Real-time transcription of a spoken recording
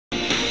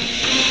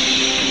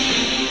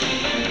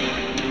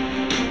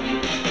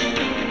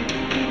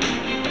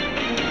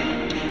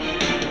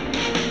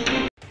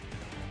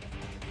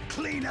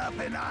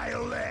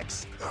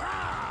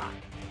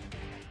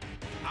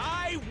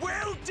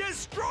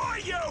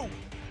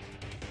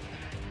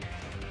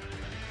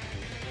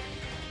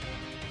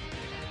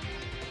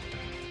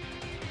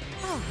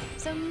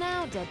So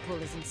now Deadpool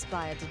is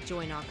inspired to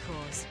join our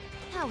cause.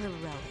 How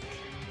heroic.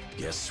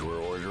 Guess we're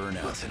ordering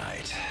out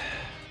tonight.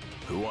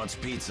 Who wants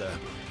pizza?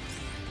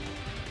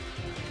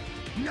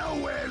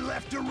 Nowhere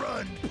left to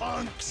run,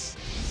 punks!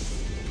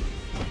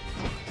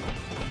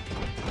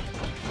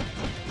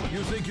 You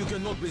think you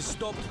cannot be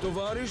stopped,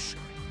 Tovarish?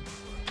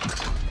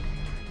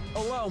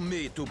 Allow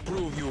me to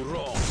prove you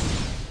wrong.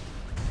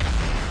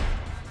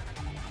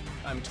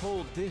 I'm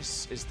told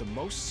this is the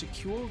most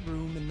secure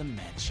room in the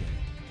mansion.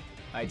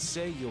 I'd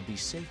say you'll be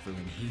safer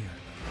in here.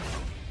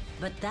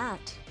 But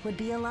that would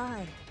be a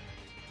lie.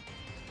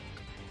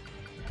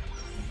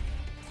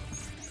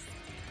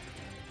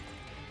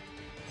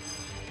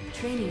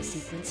 Training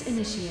sequence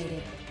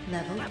initiated.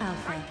 Level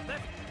Alpha.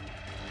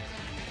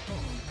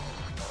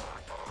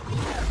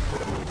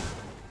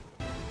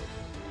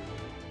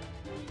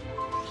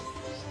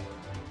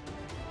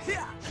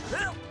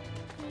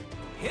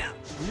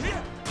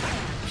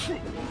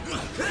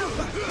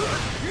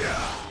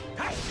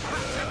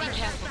 Be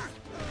careful.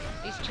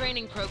 These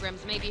training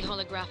programs may be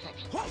holographic,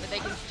 but they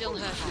can still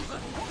hurt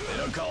us. They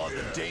don't call it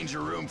the danger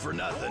room for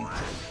nothing.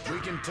 We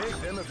can take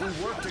them if we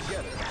work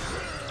together.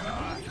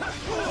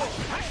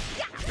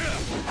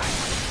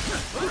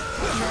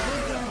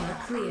 Level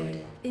Gamma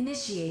cleared.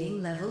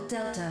 Initiating level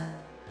Delta.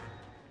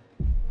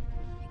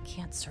 I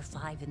can't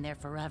survive in there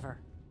forever.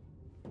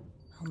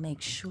 I'll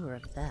make sure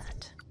of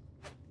that.